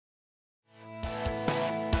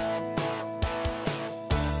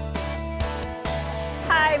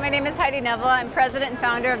my name is Heidi Neville. I'm president and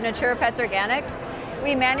founder of Natura Petz Organics.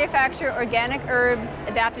 We manufacture organic herbs,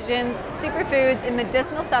 adaptogens, superfoods, and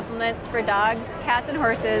medicinal supplements for dogs, cats, and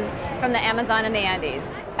horses from the Amazon and the Andes.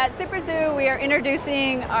 At SuperZoo, we are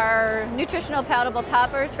introducing our nutritional palatable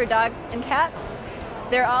toppers for dogs and cats.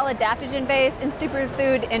 They're all adaptogen-based and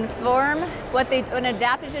superfood in form. What an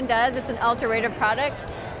adaptogen does, it's an ultra-rated product.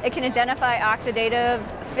 It can identify oxidative,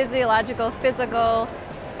 physiological, physical,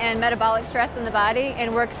 and metabolic stress in the body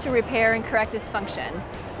and works to repair and correct dysfunction.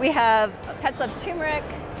 We have pets love turmeric,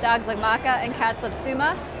 dogs like maca, and cats love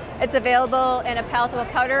suma. It's available in a palatable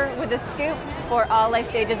powder with a scoop for all life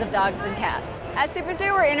stages of dogs and cats. At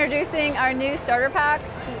SuperZoo, we're introducing our new starter packs.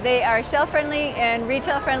 They are shelf-friendly and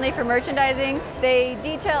retail-friendly for merchandising. They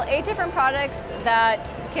detail 8 different products that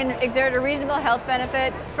can exert a reasonable health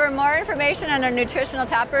benefit. For more information on our nutritional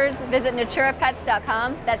toppers, visit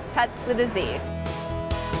naturapetz.com. That's pets with a Z.